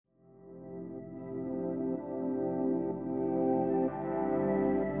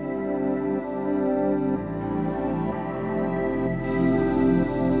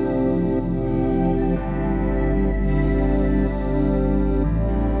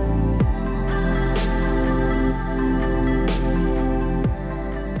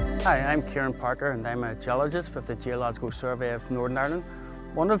Hi, I'm Kieran Parker and I'm a geologist with the Geological Survey of Northern Ireland.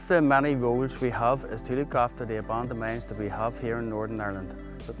 One of the many roles we have is to look after the abandoned mines that we have here in Northern Ireland,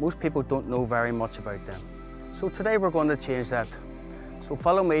 but most people don't know very much about them. So today we're going to change that. So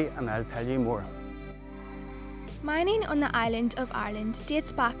follow me and I'll tell you more. Mining on the island of Ireland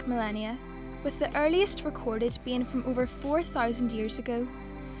dates back millennia, with the earliest recorded being from over 4,000 years ago.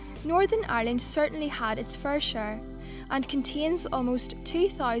 Northern Ireland certainly had its fair share and contains almost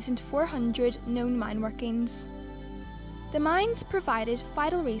 2,400 known mine workings. The mines provided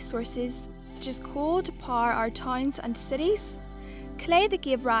vital resources such as coal to power our towns and cities, clay that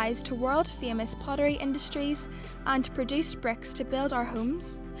gave rise to world-famous pottery industries and produced bricks to build our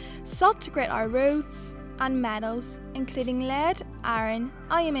homes, salt to grit our roads, and metals including lead, iron,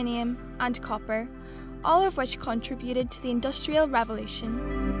 aluminium and copper, all of which contributed to the Industrial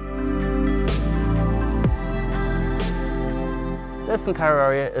Revolution. This entire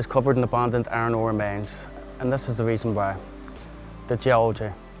area is covered in abandoned iron ore mines, and this is the reason why. The geology.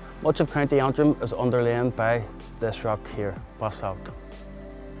 Much of County Antrim is underlain by this rock here, basalt.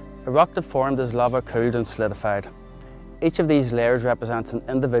 A rock that formed as lava cooled and solidified. Each of these layers represents an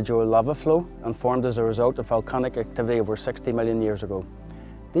individual lava flow and formed as a result of volcanic activity over 60 million years ago.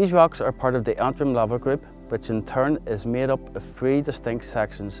 These rocks are part of the Antrim lava group, which in turn is made up of three distinct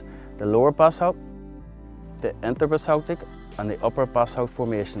sections: the lower basalt, the interbasaltic and the upper basalt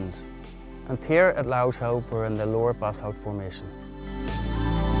formations. And here at Louth Hill we're in the lower basalt formation.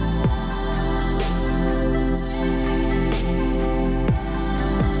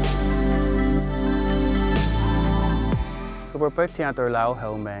 So we're about to enter Louth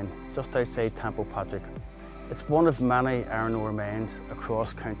Hill mine, just outside Temple Patrick. It's one of many iron ore mines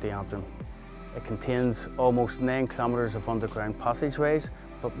across County Antrim. It contains almost 9 kilometres of underground passageways,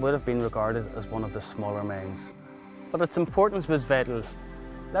 but would have been regarded as one of the smaller mines. But its importance was vital.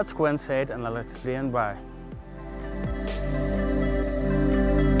 Let's go inside and I'll explain why.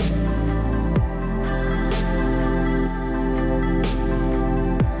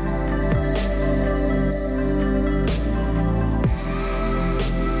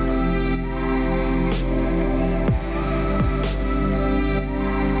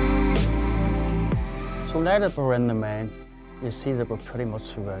 So now that we're in the mine, you see that we're pretty much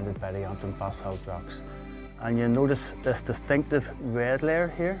surrounded by the Antrim basalt rocks. And you'll notice this distinctive red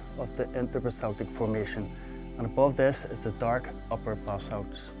layer here of the interbasaltic formation. And above this is the dark upper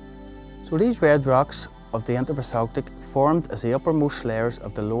basalts. So these red rocks of the interbasaltic formed as the uppermost layers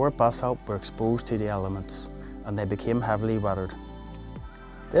of the lower basalt were exposed to the elements, and they became heavily weathered.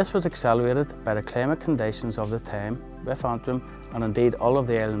 This was accelerated by the climate conditions of the time, with Antrim and indeed all of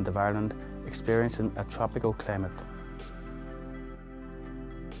the island of Ireland experiencing a tropical climate.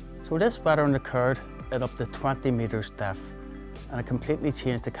 So this weathering occurred at up to 20 metres depth, and it completely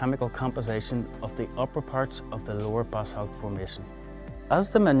changed the chemical composition of the upper parts of the lower basalt formation. As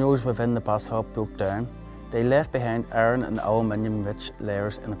the minerals within the basalt broke down, they left behind iron and aluminium rich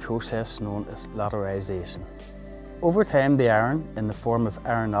layers in a process known as lateralization. Over time, the iron, in the form of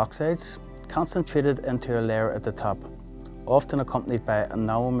iron oxides, concentrated into a layer at the top, often accompanied by an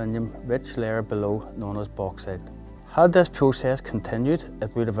aluminium rich layer below known as bauxite. Had this process continued,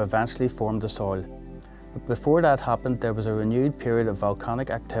 it would have eventually formed the soil. But before that happened, there was a renewed period of volcanic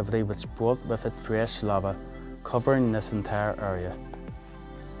activity which brought with it fresh lava, covering this entire area.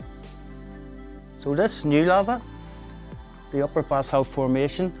 So this new lava, the upper basalt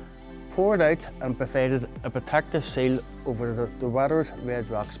formation, poured out and provided a protective seal over the weathered red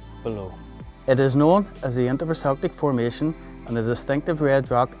rocks below. It is known as the interbasaltic formation, and the distinctive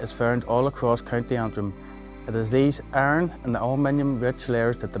red rock is found all across County Antrim. It is these iron and aluminium rich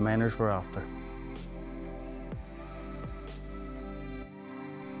layers that the miners were after.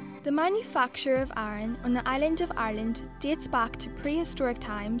 The manufacture of iron on the island of Ireland dates back to prehistoric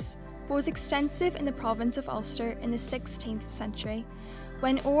times, but was extensive in the province of Ulster in the 16th century,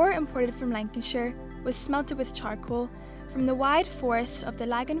 when ore imported from Lancashire was smelted with charcoal from the wide forests of the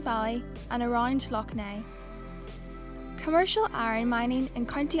Lagan Valley and around Lough Neagh. Commercial iron mining in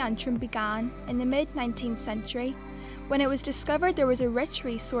County Antrim began in the mid-19th century, when it was discovered there was a rich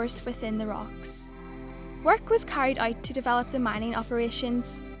resource within the rocks. Work was carried out to develop the mining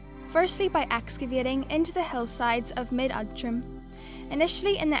operations, firstly by excavating into the hillsides of mid-Antrim,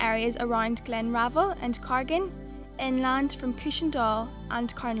 initially in the areas around Glenravel and Cargin, inland from Cushendall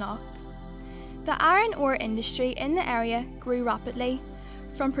and Carnlough. The iron ore industry in the area grew rapidly,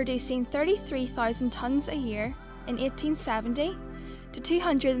 from producing 33,000 tonnes a year in 1870 to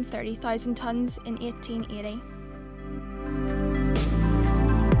 230,000 tonnes in 1880.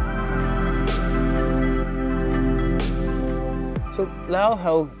 So Louth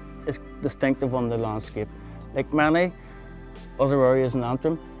Hill is distinctive on the landscape. Like many other areas in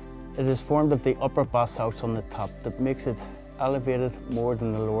Antrim, it is formed of the upper basalt on the top that makes it elevated more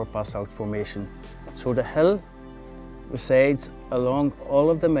than the lower basalt formation. So the hill resides along all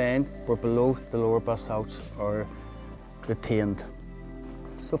of the main, where below the lower basalts are retained.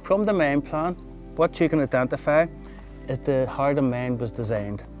 So from the main plan, what you can identify is how the main was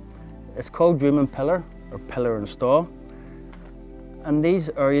designed. It's called room and pillar, or pillar and stall. And these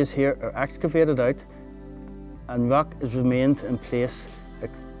areas here are excavated out and rock is remained in place at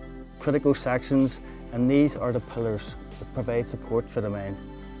critical sections, and these are the pillars that provide support for the mine.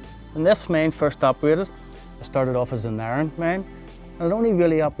 When this mine first operated, it started off as an iron mine, and it only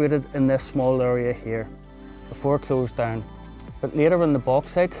really operated in this small area here before it closed down. But later, when the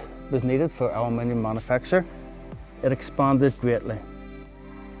bauxite was needed for aluminium manufacture, it expanded greatly.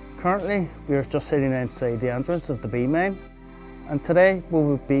 Currently, we are just sitting inside the entrance of the B mine, and today we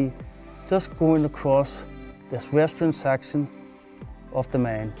will be just going across this western section of the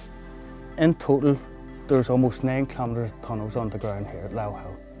mine. In total, there's almost 9 kilometres of tunnels underground here at Low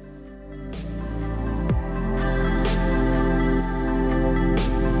Hill.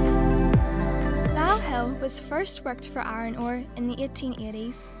 Low Hill was first worked for iron ore in the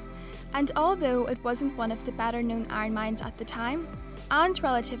 1880s, and although it wasn't one of the better known iron mines at the time, and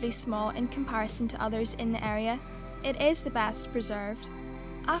relatively small in comparison to others in the area, it is the best preserved.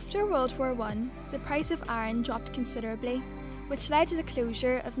 After World War I, the price of iron dropped considerably, which led to the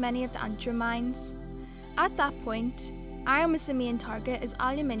closure of many of the Antrim mines. At that point, iron was the main target as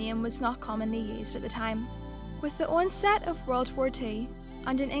aluminium was not commonly used at the time. With the onset of World War II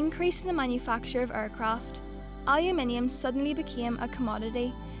and an increase in the manufacture of aircraft, aluminium suddenly became a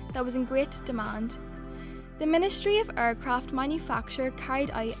commodity that was in great demand. The Ministry of Aircraft Manufacture carried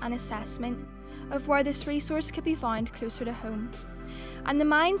out an assessment of where this resource could be found closer to home, and the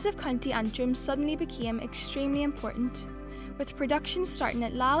mines of County Antrim suddenly became extremely important, with production starting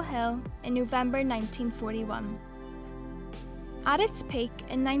at Low Hill in November 1941. At its peak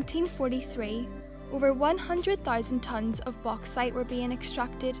in 1943, over 100,000 tonnes of bauxite were being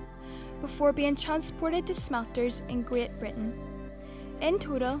extracted before being transported to smelters in Great Britain. In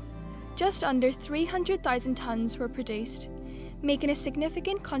total, just under 300,000 tonnes were produced, making a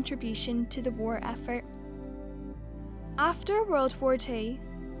significant contribution to the war effort. After World War II,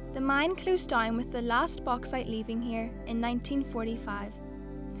 the mine closed down with the last bauxite leaving here in 1945.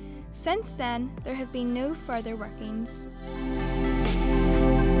 Since then, there have been no further workings.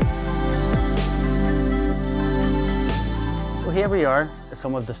 So here we are at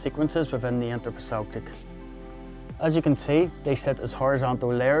some of the sequences within the interbasaltic. As you can see, they sit as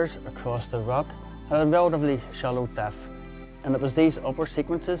horizontal layers across the rock at a relatively shallow depth, and it was these upper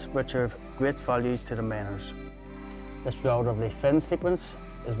sequences which are of great value to the miners. This relatively thin sequence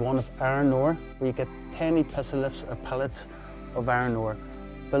is one of iron ore, where you get tiny pissolifs or pellets of iron ore.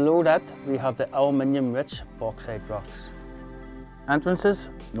 Below that, we have the aluminium-rich bauxite rocks. Entrances,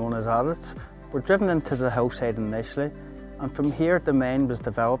 known as adits, were driven into the hillside initially, and from here the mine was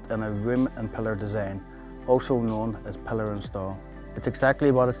developed in a room and pillar design, also known as pillar and stall. It's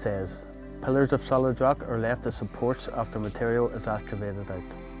exactly what it says. Pillars of solid rock are left as supports after material is excavated out.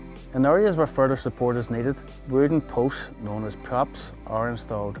 In areas where further support is needed, wooden posts, known as props, are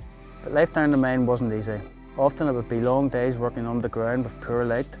installed. But life down the mine wasn't easy. Often it would be long days working underground with poor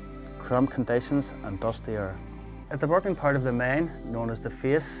light, cramped conditions and dusty air. At the working part of the mine, known as the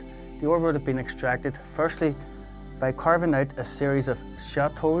face, the ore would have been extracted firstly by carving out a series of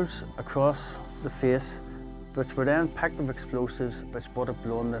shot holes across the face, which were then packed with explosives which would have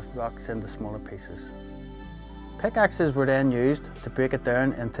blown the rocks into smaller pieces. Pickaxes were then used to break it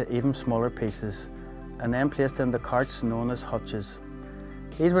down into even smaller pieces and then placed into carts known as hutches.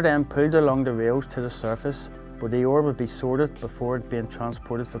 These were then pulled along the rails to the surface, where the ore would be sorted before it being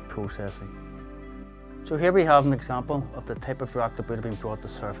transported for processing. So here we have an example of the type of rock that would have been brought to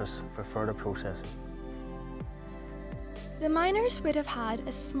surface for further processing. The miners would have had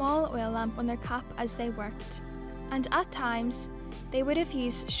a small oil lamp on their cap as they worked, and at times they would have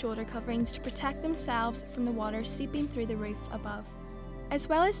used shoulder coverings to protect themselves from the water seeping through the roof above. As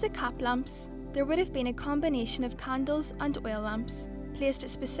well as the cap lamps, there would have been a combination of candles and oil lamps placed at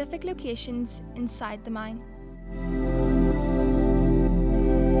specific locations inside the mine.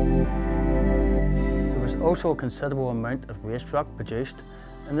 There was also a considerable amount of waste rock produced,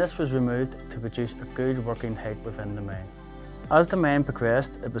 and this was removed to produce a good working height within the mine. As the mine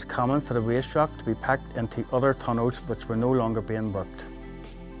progressed, it was common for the waste rock to be packed into other tunnels which were no longer being worked.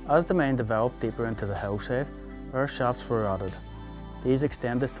 As the mine developed deeper into the hillside, air shafts were added. These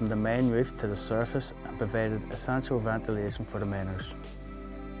extended from the mine roof to the surface and provided essential ventilation for the miners.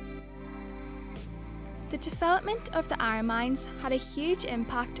 The development of the iron mines had a huge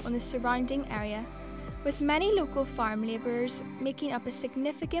impact on the surrounding area, with many local farm labourers making up a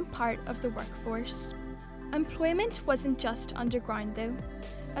significant part of the workforce. Employment wasn't just underground though,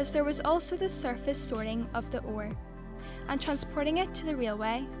 as there was also the surface sorting of the ore and transporting it to the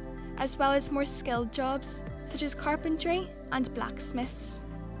railway, as well as more skilled jobs such as carpentry and blacksmiths.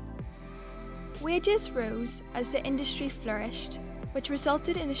 Wages rose as the industry flourished, which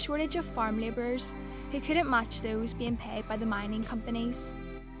resulted in a shortage of farm labourers who couldn't match those being paid by the mining companies.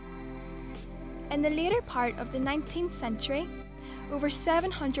 In the later part of the 19th century, over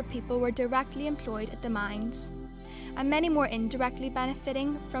 700 people were directly employed at the mines, and many more indirectly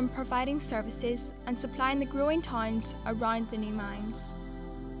benefiting from providing services and supplying the growing towns around the new mines.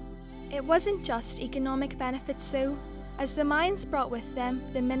 It wasn't just economic benefits though, as the mines brought with them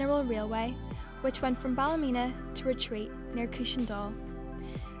the mineral railway, which went from Ballymena to Retreat near Cushendall.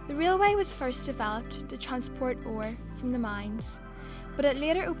 The railway was first developed to transport ore from the mines, but it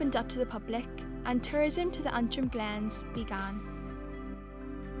later opened up to the public and tourism to the Antrim glens began.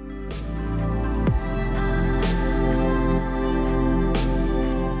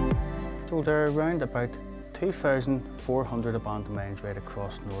 So there are around about 2,400 abandoned mines right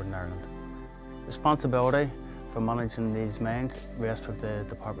across Northern Ireland. Responsibility for managing these mines rests with the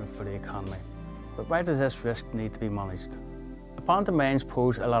Department for the Economy. But why does this risk need to be managed? Abandoned mines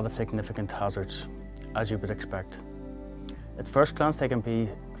pose a lot of significant hazards, as you would expect. At first glance they can be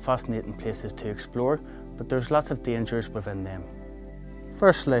fascinating places to explore, but there's lots of dangers within them.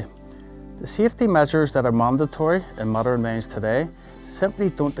 Firstly, the safety measures that are mandatory in modern mines today simply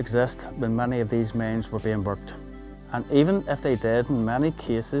don't exist when many of these mines were being worked. And even if they did, in many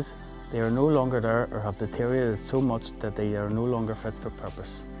cases, they are no longer there or have deteriorated so much that they are no longer fit for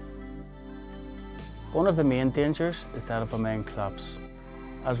purpose. One of the main dangers is that of a mine collapse.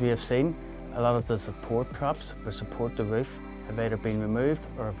 As we have seen, a lot of the support props which support the roof have either been removed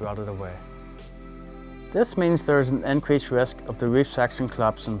or have rotted away. This means there is an increased risk of the roof section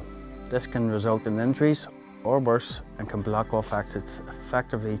collapsing. This can result in injuries or worse and can block off exits,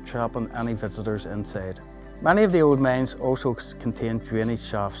 effectively trapping any visitors inside. Many of the old mines also contain drainage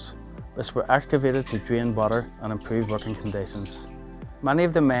shafts, which were excavated to drain water and improve working conditions. Many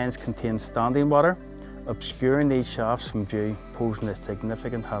of the mines contain standing water, obscuring these shafts from view, posing a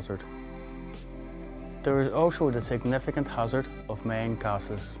significant hazard. There is also the significant hazard of mine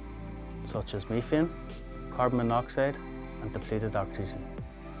gases, such as methane, carbon monoxide and depleted oxygen.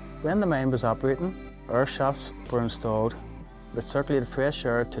 When the mine was operating, air shafts were installed which circulated fresh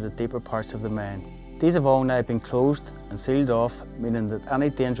air to the deeper parts of the mine. These have all now been closed and sealed off, meaning that any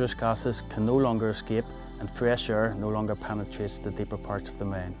dangerous gases can no longer escape and fresh air no longer penetrates the deeper parts of the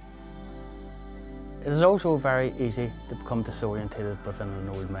mine. It is also very easy to become disorientated within an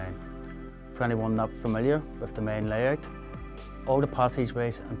old mine. For anyone not familiar with the mine layout, all the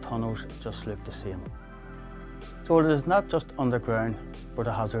passageways and tunnels just look the same. So it is not just underground where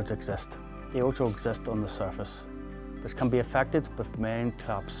the hazards exist, they also exist on the surface, which can be affected with mine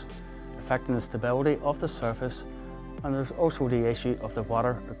collapse, affecting the stability of the surface, and there's also the issue of the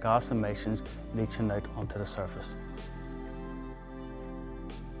water or gas emissions leaching out onto the surface.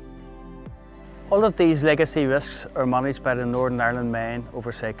 All of these legacy risks are managed by the Northern Ireland Mine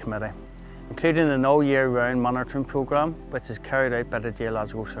Oversight Committee, including an all-year-round monitoring programme which is carried out by the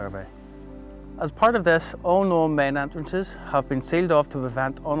Geological Survey. As part of this, all known mine entrances have been sealed off to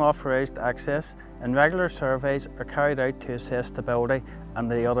prevent unauthorised access, and regular surveys are carried out to assess stability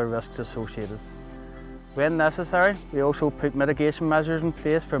and the other risks associated. When necessary, we also put mitigation measures in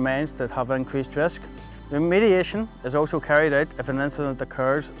place for mines that have increased risk. Remediation is also carried out if an incident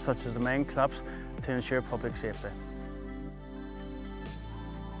occurs, such as a mine collapse, to ensure public safety.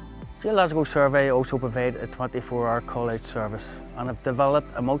 Geological Survey also provide a 24-hour call-out service and have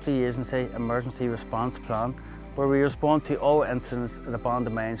developed a multi-agency emergency response plan where we respond to all incidents at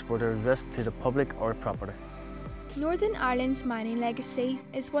abandoned mines where there is risk to the public or property. Northern Ireland's mining legacy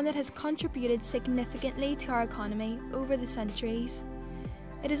is one that has contributed significantly to our economy over the centuries.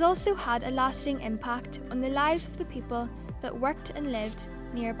 It has also had a lasting impact on the lives of the people that worked and lived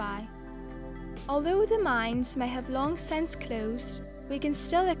nearby. Although the mines may have long since closed, we can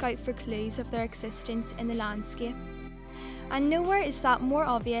still look out for clues of their existence in the landscape. And nowhere is that more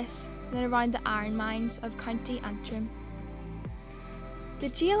obvious than around the iron mines of County Antrim. The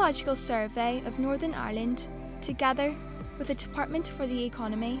Geological Survey of Northern Ireland, together with the Department for the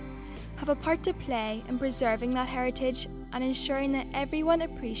Economy, have a part to play in preserving that heritage and ensuring that everyone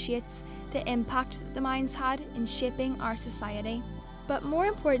appreciates the impact that the mines had in shaping our society. But more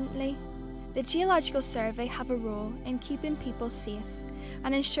importantly, the Geological Survey have a role in keeping people safe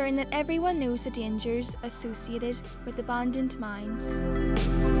and ensuring that everyone knows the dangers associated with abandoned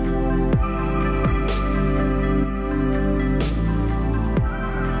mines.